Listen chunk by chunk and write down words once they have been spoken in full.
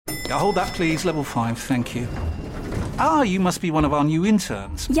Hold that, please. Level 5, thank you. Ah, you must be one of our new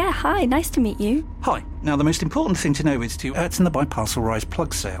interns. Yeah, hi, nice to meet you. Hi. Now, the most important thing to know is to in the biparcel rise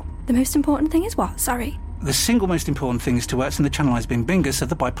plug sale. The most important thing is what? Sorry. The single most important thing is to in the channelized bin bingus of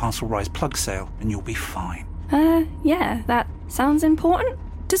the biparcel rise plug sale, and you'll be fine. Yeah, that sounds important.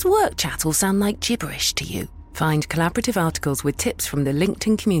 Does work chat all sound like gibberish to you? Find collaborative articles with tips from the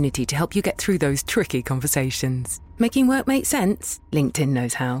LinkedIn community to help you get through those tricky conversations. Making work make sense? LinkedIn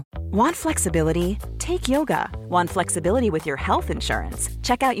knows how. Want flexibility? Take yoga. Want flexibility with your health insurance?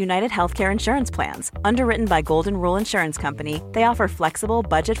 Check out United Healthcare Insurance Plans. Underwritten by Golden Rule Insurance Company, they offer flexible,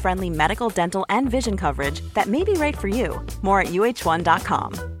 budget-friendly medical, dental, and vision coverage that may be right for you. More at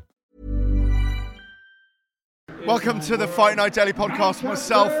UH1.com. Welcome to the Fight Night Daily podcast.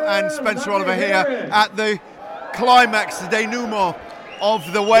 Myself and Spencer Oliver here at the climax, the denouement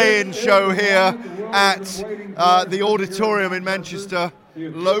of the weigh-in show here at the auditorium in Manchester.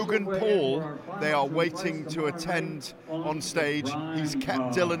 Logan Paul, they are waiting to attend on stage. He's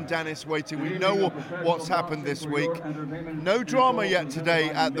kept Dillon Danis waiting. We know what's happened this week. No drama yet today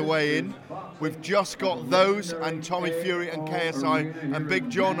at the weigh-in. We've just got those and Tommy Fury and KSI and Big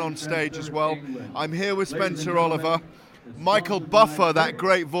John on stage as well. I'm here with Spencer Oliver. Michael Buffer, that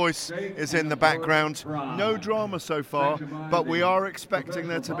great voice, is in the background. No drama so far, but we are expecting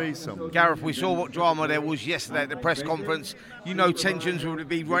there to be some. Gareth, we saw what drama there was yesterday at the press conference. You know tensions will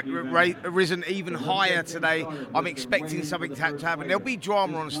be risen even higher today. I'm expecting something to happen. There'll be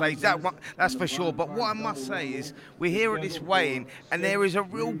drama on stage, that's for sure. But what I must say is, we're here at this weigh-in, and there is a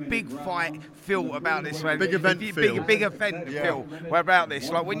real big fight feel about this. Big event feel. Big event feel about this.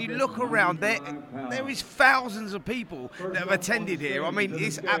 Like when you look around, there is thousands of people that have attended here. I mean,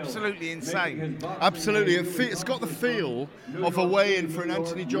 it's absolutely insane. Absolutely. It's got the feel of a weigh-in for an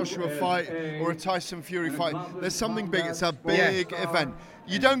Anthony Joshua fight or a Tyson Fury fight. There's something big. It's a big event.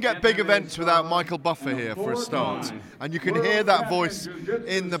 You don't get big events without Michael Buffer here for a start. And you can hear that voice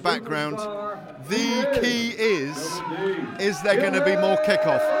in the background. The key is there going to be more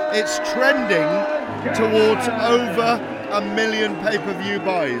kickoff? It's trending towards over 1 million pay-per-view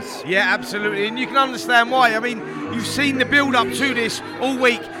buys. Yeah, absolutely, and you can understand why. I mean, you've seen the build-up to this all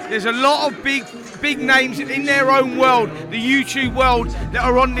week. There's a lot of big names in their own world, the YouTube world, that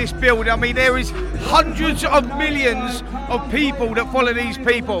are on this build. I mean, there is hundreds of millions of people that follow these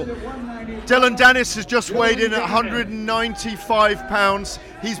people. Dillon Danis has just weighed in at 195 pounds.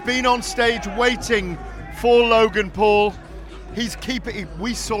 He's been on stage waiting for Logan Paul.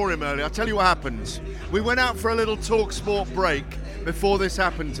 We saw him earlier. I'll tell you what happened. We went out for a little talk sport break before this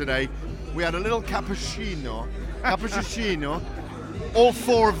happened today. We had a little cappuccino. All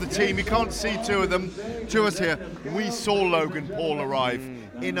four of the team, you can't see two of us here. We saw Logan Paul arrive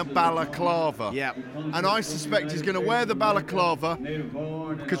in a balaclava. Yeah. And I suspect he's going to wear the balaclava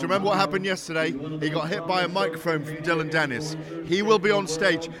because remember what happened yesterday? He got hit by a microphone from Dillon Danis. He will be on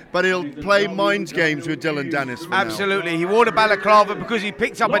stage, but he'll play mind games with Dillon Danis for Absolutely. Now. He wore the balaclava because he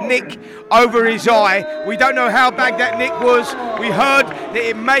picked up a nick over his eye. We don't know how bad that nick was. We heard that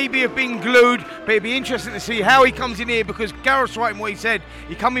it maybe have been glued, but it'd be interesting to see how he comes in here because Gareth's right in what he said.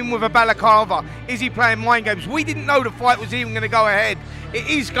 He come in with a balaclava. Is he playing mind games? We didn't know the fight was even going to go ahead. It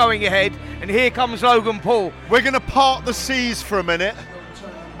is going ahead, and here comes Logan Paul. We're going to part the seas for a minute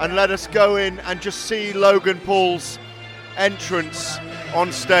and let us go in and just see Logan Paul's entrance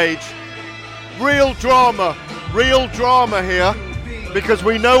on stage. Real drama here, because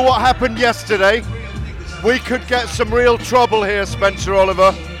we know what happened yesterday. We could get some real trouble here, Spencer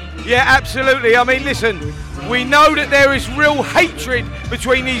Oliver. Yeah, absolutely. I mean, listen, we know that there is real hatred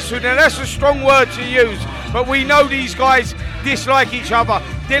between these two. Now, that's a strong word to use, but we know these guys dislike each other.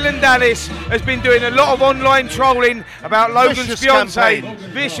 Dillon Danis has been doing a lot of online trolling about Logan's fiancée.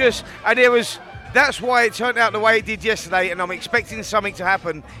 Vicious, and that's why it turned out the way it did yesterday, and I'm expecting something to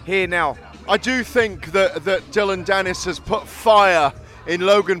happen here now. I do think that Dillon Danis has put fire in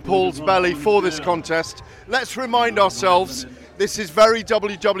Logan Paul's belly for this contest. Let's remind ourselves, this is very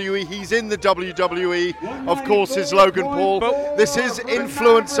WWE. He's in the WWE, of course, is Logan Paul. This is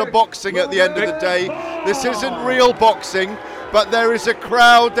influencer boxing at the end of the day. This isn't real boxing, but there is a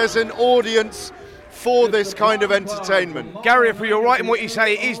crowd, there's an audience for this kind of entertainment. Gary, if you're right in what you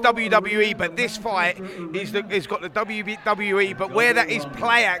say, it is WWE, but this fight is got the WWE, but where that is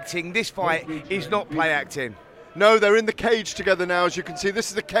play acting, this fight is not play acting. No, they're in the cage together now, as you can see. This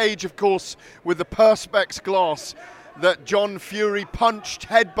is the cage, of course, with the Perspex glass. that John Fury punched,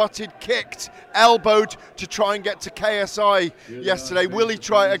 headbutted, kicked, elbowed to try and get to KSI yesterday. Will he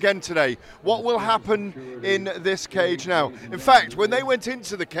try it again today? What will happen in this cage now? In fact, when they went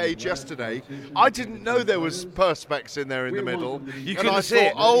into the cage yesterday, I didn't know there was perspex in there in the middle. You and I see thought,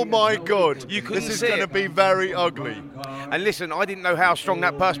 it. oh my God, You couldn't this is see going to it. be very ugly. And listen, I didn't know how strong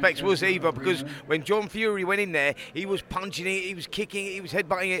that perspex was either, because when John Fury went in there, he was punching it, he was kicking it, he was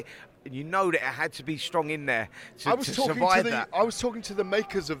headbutting it. And you know that it had to be strong in there to survive that. I was talking to the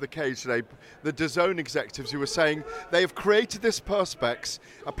makers of the cage today, the DAZN executives, who were saying they have created this perspex.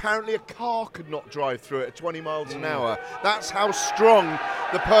 Apparently a car could not drive through it at 20 miles an hour. That's how strong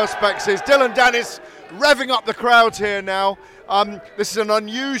the perspex is. Dillon Danis revving up the crowd here now. This is an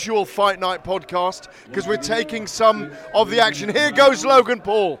unusual Fight Night podcast because we're taking some of the action. Here goes Logan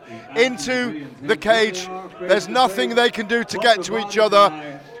Paul into the cage. There's nothing they can do to get to each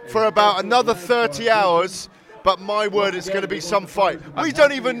other for about another 30 hours, but my word, it's going to be some fight. We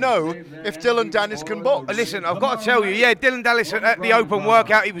don't even know if Dillon Danis can box. Listen, I've got to tell you, Dillon Danis at the open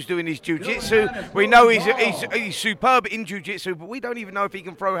workout, he was doing his jiu-jitsu. We know he's superb in jiu-jitsu, but we don't even know if he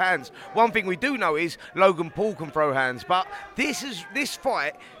can throw hands. One thing we do know is Logan Paul can throw hands, but this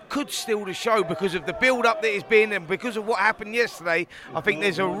fight could steal the show because of the build-up that it's been and because of what happened yesterday. I think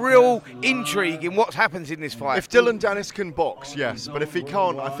there's a real intrigue in what happens in this fight. If Dillon Danis can box, yes, but if he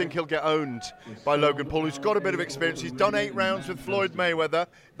can't, I think he'll get owned by Logan Paul, who's got a bit of experience. He's done 8 rounds with Floyd Mayweather.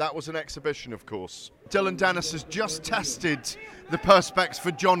 That was an exhibition, of course. Dillon Danis has just tested the perspex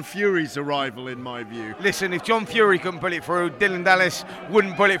for John Fury's arrival, in my view. Listen, if John Fury couldn't pull it through, Dillon Danis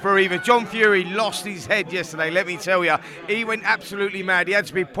wouldn't pull it through either. John Fury lost his head yesterday, let me tell you. He went absolutely mad. He had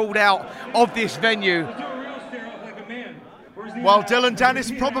to be pulled out of this venue. Well, Dillon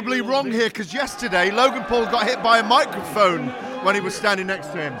Danis probably wrong here, because yesterday Logan Paul got hit by a microphone when he was standing next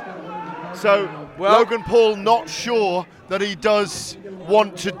to him. So Logan Paul not sure that he does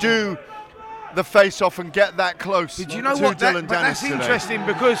want to do the face-off and get that close to Dillon Danis that's today. interesting,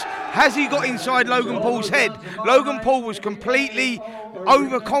 because has he got inside Logan Paul's head? Logan Paul was completely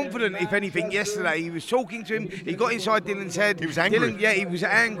overconfident, if anything, yesterday. He was talking to him, he got inside Dillon's head. He was angry. He was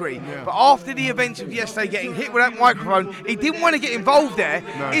angry. Yeah. But after the events of yesterday, getting hit with that microphone, he didn't want to get involved there.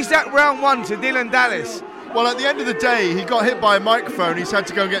 No. Is that round 1 to Dillon Danis? Well, at the end of the day, he got hit by a microphone. He's had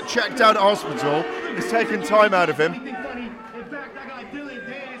to go and get checked out at hospital. It's taken time out of him.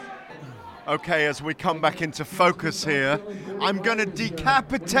 Okay, as we come back into focus here, I'm going to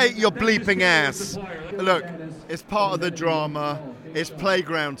decapitate your bleeping ass. Look, it's part of the drama. It's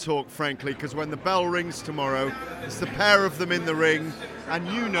playground talk, frankly, because when the bell rings tomorrow, it's the pair of them in the ring. And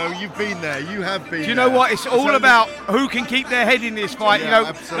you know, you've been there. You have been. Do you know what? It's all about who can keep their head in this fight. Yeah,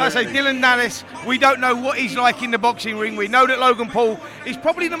 Like I say, Dillon Danis, we don't know what he's like in the boxing ring. We know that Logan Paul is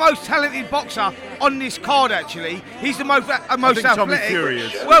probably the most talented boxer on this card, actually. He's the most athletic. Tommy Fury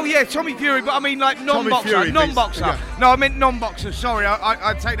is. Well, yeah, Tommy Fury, but I mean like non-boxer. Yeah. No, I meant non-boxer. Sorry,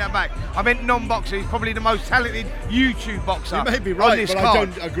 I take that back. I meant non-boxer. He's probably the most talented YouTube boxer. You may be right, on this but card.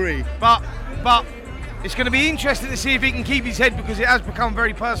 I don't agree. But it's going to be interesting to see if he can keep his head, because it has become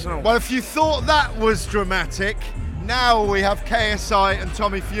very personal. Well, if you thought that was dramatic, now we have KSI and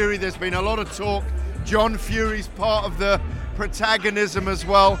Tommy Fury. There's been a lot of talk. John Fury's part of the protagonism as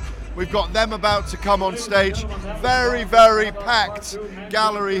well. We've got them about to come on stage. Very, very packed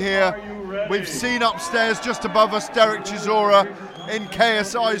gallery here. We've seen upstairs just above us Derek Chisora in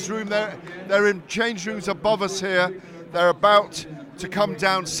KSI's room. They're in change rooms above us here. They're about to come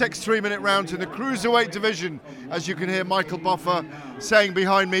down 6 3-minute rounds in the cruiserweight division, as you can hear Michael Buffer saying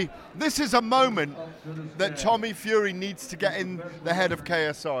behind me. This is a moment that Tommy Fury needs to get in the head of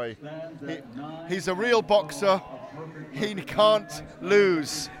KSI. He's a real boxer. He can't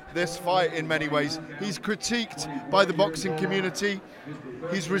lose this fight in many ways. He's critiqued by the boxing community.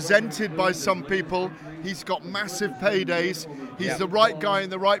 He's resented by some people. He's got massive paydays. He's the right guy in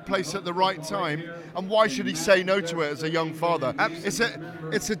the right place at the right time. And why should he say no to it as a young father?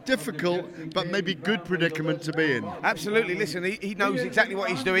 It's a difficult but maybe good predicament to be in. Absolutely. Listen, he knows exactly what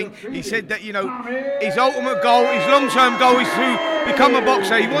he's doing. He said that, his ultimate goal, his long-term goal is to become a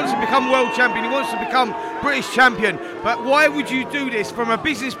boxer. He wants to become world champion. He wants to become British champion. But why would you do this? From a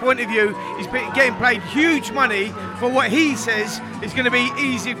business point of view, he's getting paid huge money for what he says is going to be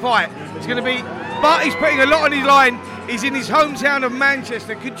easy fight. It's going to be, but he's putting a lot on his line. He's in his hometown of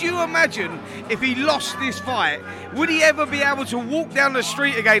Manchester. Could you imagine if he lost this fight? Would he ever be able to walk down the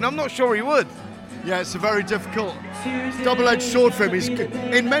street again? I'm not sure he would. Yeah, it's a very difficult double-edged sword for him. He's,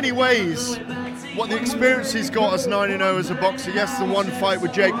 in many ways, what the experience he's got as 9-0 as a boxer. Yes, the one fight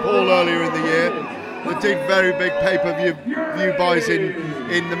with Jake Paul earlier in the year that did very big pay-per-view buys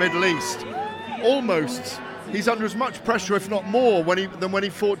in the Middle East. Almost he's under as much pressure, if not more, than when he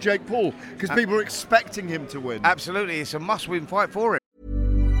fought Jake Paul, because people are expecting him to win. Absolutely, it's a must-win fight for him.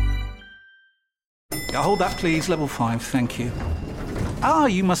 Yeah, hold that, please. Level 5, thank you. Ah,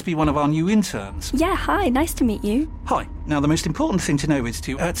 you must be one of our new interns. Yeah, hi, nice to meet you. Hi. Now, the most important thing to know is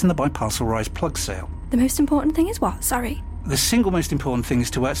to in the Biparcel Rise plug sale. The most important thing is what? Sorry. The single most important thing is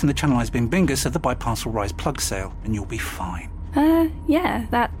to in the Channelized Being Bingus of the Biparcel Rise plug sale, and you'll be fine. Yeah,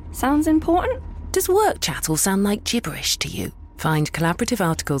 that sounds important. Does work chat all sound like gibberish to you? Find collaborative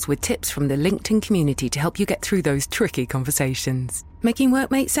articles with tips from the LinkedIn community to help you get through those tricky conversations. Making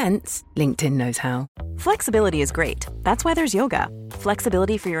work make sense? LinkedIn knows how. Flexibility is great. That's why there's yoga.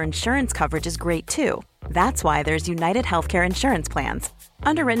 Flexibility for your insurance coverage is great too. That's why there's United Healthcare Insurance Plans.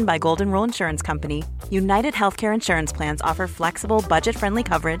 Underwritten by Golden Rule Insurance Company, United Healthcare Insurance Plans offer flexible, budget-friendly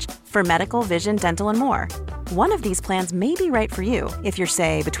coverage for medical, vision, dental, and more. One of these plans may be right for you if you're,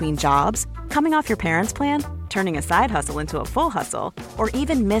 say, between jobs, coming off your parents' plan, turning a side hustle into a full hustle, or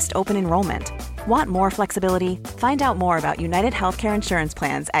even missed open enrollment. Want more flexibility? Find out more about United Healthcare Insurance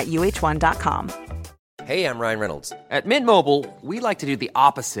Plans at uh1.com. Hey, I'm Ryan Reynolds. At Mint Mobile, we like to do the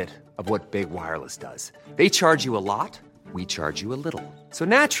opposite of what Big Wireless does. They charge you a lot, we charge you a little. So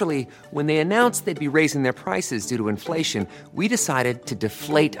naturally, when they announced they'd be raising their prices due to inflation, we decided to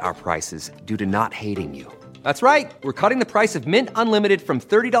deflate our prices due to not hating you. That's right. We're cutting the price of Mint Unlimited from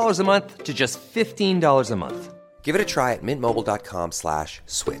 $30 a month to just $15 a month. Give it a try at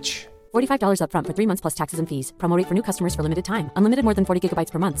mintmobile.com/switch. $45 up front for 3 months plus taxes and fees. Promo rate for new customers for limited time. Unlimited more than 40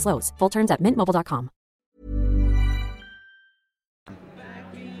 gigabytes per month. Slows full terms at mintmobile.com.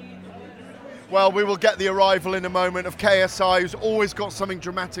 Well, we will get the arrival in a moment of KSI, who's always got something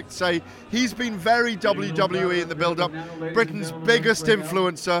dramatic to say. He's been very WWE in the build-up. Britain's biggest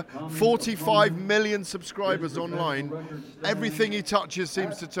influencer, 45 million subscribers online. Everything he touches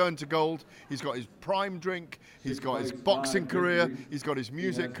seems to turn to gold. He's got his prime drink, he's got his boxing career, he's got his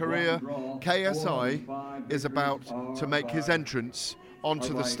music career. KSI is about to make his entrance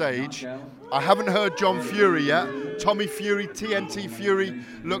onto the stage. I haven't heard John Fury yet. Tommy Fury, TNT Fury,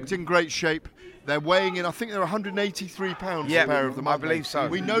 looked in great shape. They're weighing in, I think they're 183 pounds, a pair of them. I believe so.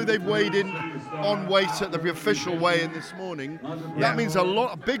 We know they've weighed in on weight at the official weigh-in this morning. That means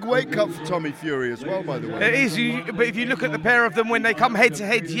a big weight cut for Tommy Fury as well, by the way. It is, but if you look at the pair of them when they come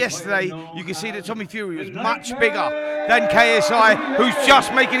head-to-head yesterday, you can see that Tommy Fury was much bigger than KSI, who's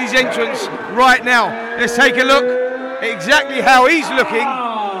just making his entrance right now. Let's take a look at exactly how he's looking.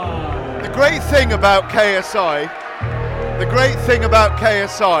 The great thing about KSI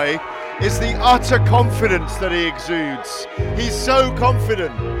is the utter confidence that he exudes. He's so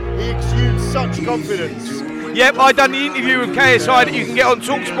confident. He exudes such confidence. Yep, I done the interview with KSI that you can get on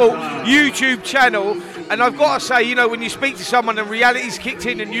TalkSport YouTube channel, and I've got to say, you know, when you speak to someone and reality's kicked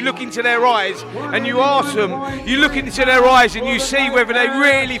in and you look into their eyes and you ask them, you look into their eyes and you see whether they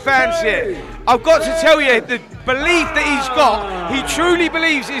really fancy it. I've got to tell you, the belief that he's got, he truly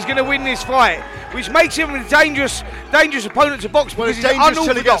believes he's going to win this fight, which makes him a dangerous opponent to box, because he's dangerous unorthodox.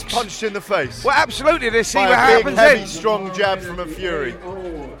 till he gets punched in the face. Well, absolutely. Let's see by what a big, happens heavy, then. strong jab from a Fury.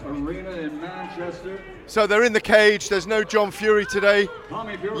 So they're in the cage. There's no John Fury today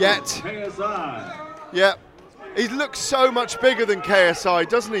yet. Yeah. He looks so much bigger than KSI,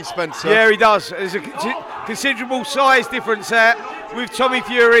 doesn't he, Spencer? Yeah, he does. There's a considerable size difference there with Tommy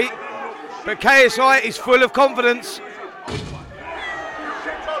Fury, but KSI is full of confidence.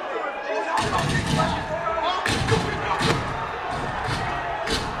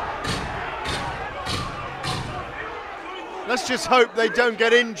 Let's just hope they don't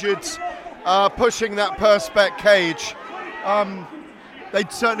get injured pushing that Perspex cage. They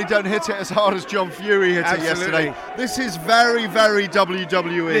certainly don't hit it as hard as John Fury hit it yesterday. This is very, very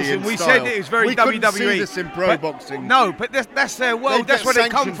WWE. Listen, we said it was very WWE. We couldn't see this in pro boxing. No, but that's their world. That's where they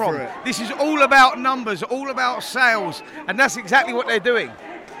come from. This is all about numbers, all about sales, and that's exactly what they're doing.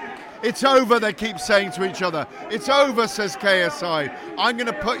 It's over, they keep saying to each other. It's over, says KSI. I'm going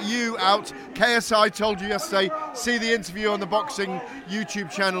to put you out. KSI told you yesterday, see the interview on the boxing YouTube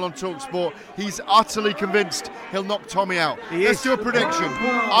channel on TalkSport. He's utterly convinced he'll knock Tommy out. Let's do a prediction.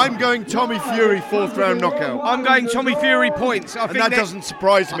 I'm going Tommy Fury 4th round knockout. I'm going Tommy Fury points. And that doesn't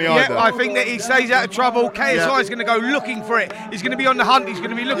surprise me either. I think that he stays out of trouble. KSI is going to go looking for it. He's going to be on the hunt. He's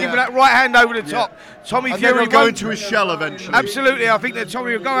going to be looking for that right hand over the top. Tommy Fury will go into his shell eventually. Absolutely. I think that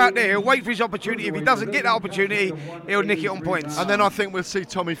Tommy will go out there. He'll wait for his opportunity. If he doesn't get that opportunity, he'll nick it on points. And then I think we'll see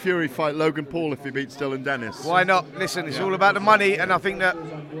Tommy Fury fight Logan Paul if he beats Dillon Danis. Why not? Listen, it's all about the money, and I think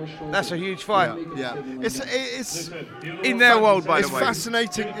that's a huge fight. Yeah. It's in their world, by the way. It's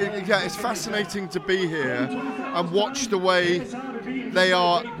fascinating. It's fascinating to be here and watch the way they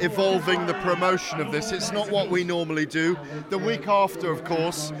are evolving the promotion of this. It's not what we normally do. The week after, of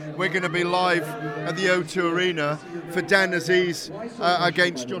course, we're going to be live at the O2 Arena for Dan Aziz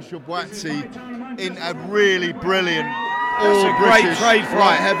against Joshua Boatsi in a really brilliant all-British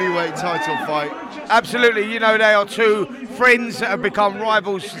light heavyweight title fight. Absolutely, you know, they are two friends that have become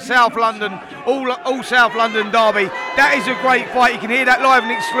rivals. South London, all South London derby. That is a great fight. You can hear that live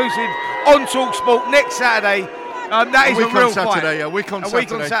and exclusive on TalkSport next Saturday. That is a real fight. A week on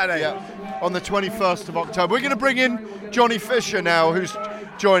Saturday. Yeah. On the 21st of October. We're going to bring in Johnny Fisher now, who's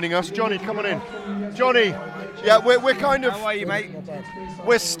joining us. Johnny, come on in. Johnny, yeah, we're kind of... How are you, mate?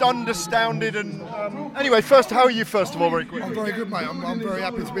 We're stunned, astounded, and anyway, how are you, first of all, very quickly? I'm very good, mate. I'm very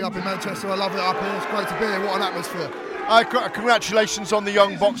happy to be up in Manchester. I love it up here. It's great to be here. What an atmosphere. Congratulations on the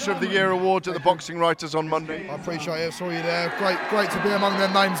Young Boxer of the Year award at the Boxing Writers on Monday. I appreciate it. I saw you there. Great to be among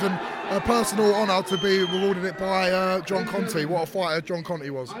their names, and a personal honour to be rewarded it by John Conte. What a fighter John Conte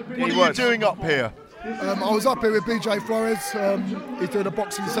was. What are you doing up here? I was up here with BJ Flores. He's doing a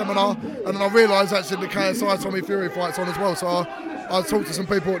boxing seminar, and then I realised actually the KSI Tommy Fury fight's on as well. So I talked to some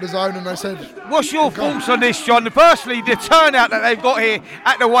people at the zone, and they said, what's your thoughts on this, John? Firstly, the turnout that they've got here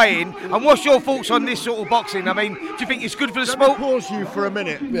at the weigh-in, and what's your thoughts on this sort of boxing? I mean, do you think it's good for the sport? Pause you for a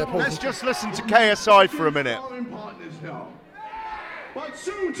minute. Yeah, pause. Let's just listen to KSI for a minute. But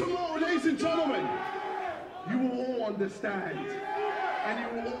soon tomorrow, ladies and gentlemen, you will all understand, and you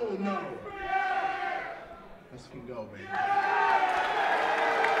will all know. Let's go, man.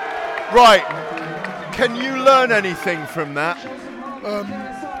 Right. Can you learn anything from that?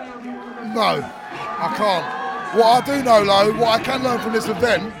 No, I can't. What I do know, though, what I can learn from this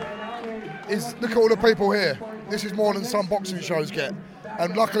event is look at all the people here. This is more than some boxing shows get.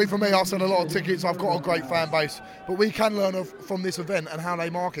 And luckily for me, I sell a lot of tickets. I've got a great fan base. But we can learn from this event and how they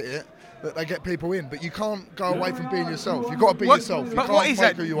market it, that they get people in. But you can't go away from being yourself. You've got to be yourself. You can't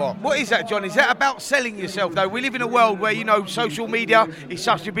fake who you are. What is that, John? Is that about selling yourself, though? We live in a world where, you know, social media is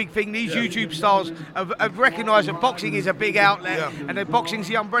such a big thing. These YouTube stars have recognised that boxing is a big outlet and that boxing's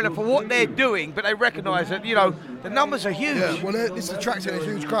the umbrella for what they're doing, but they recognise that, you know, the numbers are huge. Yeah, well, it's attracting a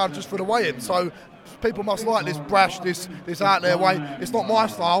huge crowd just for the weigh-in. So people must like this brash, this out there way. It's not my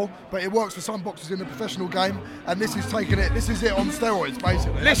style, but it works for some boxers in the professional game, and this is it on steroids,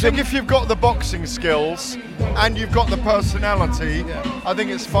 basically. Listen, if you've got the boxing skills and you've got the personality, I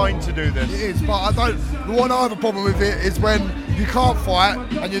think it's fine to do this. It is, but the one I have a problem with it is when you can't fight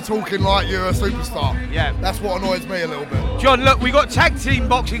and you're talking like you're a superstar. Yeah. That's what annoys me a little bit. John, look, we've got tag team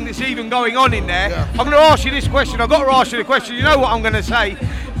boxing that's even going on in there. Yeah. I'm going to ask you this question. I've got to ask you the question. You know what I'm going to say?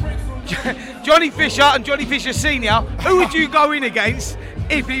 Johnny Fisher and Johnny Fisher Senior, who would you go in against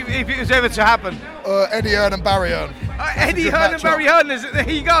if it was ever to happen? Eddie Hearn and Barry Hearn. Eddie Hearn and Barry Hearn, there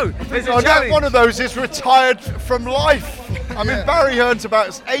you go. There's a challenge. One of those is retired from life. I mean, Barry Hearn's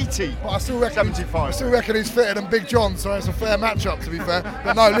about 80, but I still reckon 75. I still reckon he's fitter than Big John, so it's a fair matchup, to be fair.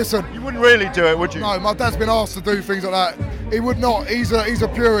 But no, listen. You wouldn't really do it, would you? No, my dad's been asked to do things like that. He would not. He's a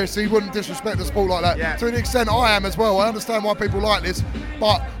purist. He wouldn't disrespect the sport like that. Yeah. To an extent, I am as well. I understand why people like this,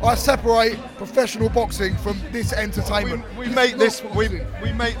 but I separate professional boxing from this entertainment. We make this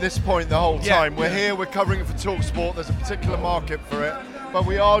point the whole time. We're here. We're covering it for TalkSport. There's a particular market for it. But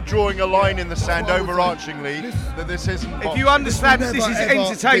we are drawing a line in the sand overarchingly that this isn't boxing. If you understand that this is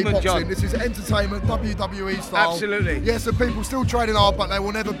entertainment, John. This is entertainment, WWE style. Absolutely. Yes, and people still training hard, but they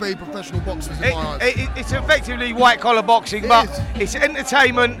will never be professional boxers in my eyes. It's effectively white-collar boxing, but it's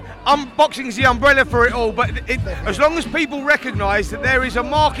entertainment. Boxing's the umbrella for it all, but as long as people recognise that there is a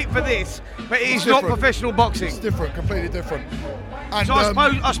market for this, but it is not professional boxing. It's different, completely different. And, so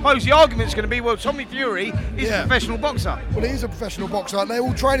I suppose the argument's going to be, well, Tommy Fury is a professional boxer. Well, he is a professional boxer, and they're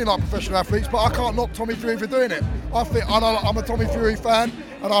all training like professional athletes, but I can't knock Tommy Fury for doing it. I'm a Tommy Fury fan,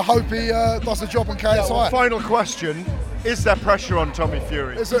 and I hope he does a job on KSI. Well, final question, is there pressure on Tommy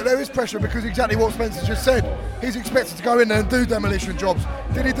Fury? There is pressure because exactly what Spencer just said. He's expected to go in there and do demolition jobs.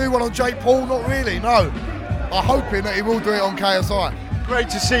 Did he do one on Jake Paul? Not really, no. I'm hoping that he will do it on KSI. Great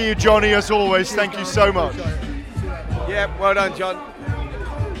to see you, Johnny, as always. Thank you so much. Yeah, well done, John.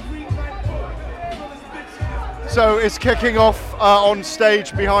 So it's kicking off on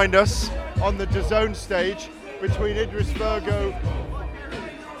stage behind us, on the DAZN stage, between Idris Virgo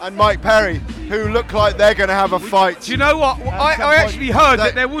and Mike Perry, who look like they're going to have a fight. Do you know what? I actually heard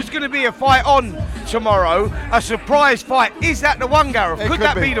that there was going to be a fight on tomorrow, a surprise fight. Is that the one, Gareth? Could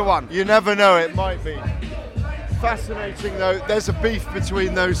that be the one? You never know, it might be. Fascinating though, there's a beef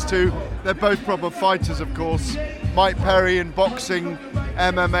between those two. They're both proper fighters, of course. Mike Perry in boxing,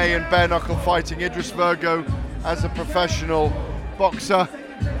 MMA and bare knuckle fighting. Idris Virgo as a professional boxer.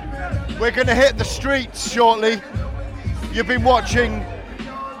 We're going to hit the streets shortly. You've been watching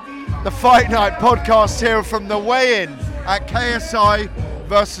the Fight Night podcast here from the weigh-in at KSI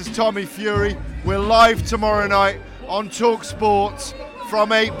versus Tommy Fury. We're live tomorrow night on Talk Sports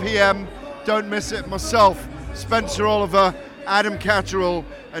from 8 p.m. Don't miss it. Myself, Spencer Oliver, Adam Catterall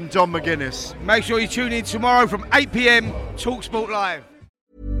and Don McGuinness. Make sure you tune in tomorrow from 8 p.m. Talk Sport Live.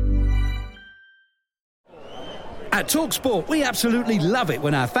 At TalkSport, we absolutely love it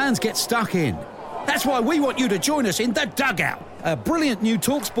when our fans get stuck in. That's why we want you to join us in The Dugout, a brilliant new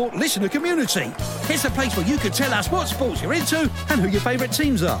TalkSport listener community. It's a place where you can tell us what sports you're into and who your favourite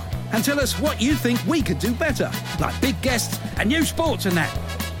teams are. And tell us what you think we could do better, like big guests and new sports and that.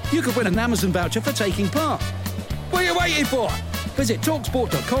 You could win an Amazon voucher for taking part. What are you waiting for? Visit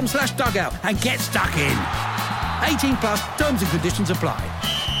TalkSport.com/dugout and get stuck in. 18 plus, terms and conditions apply.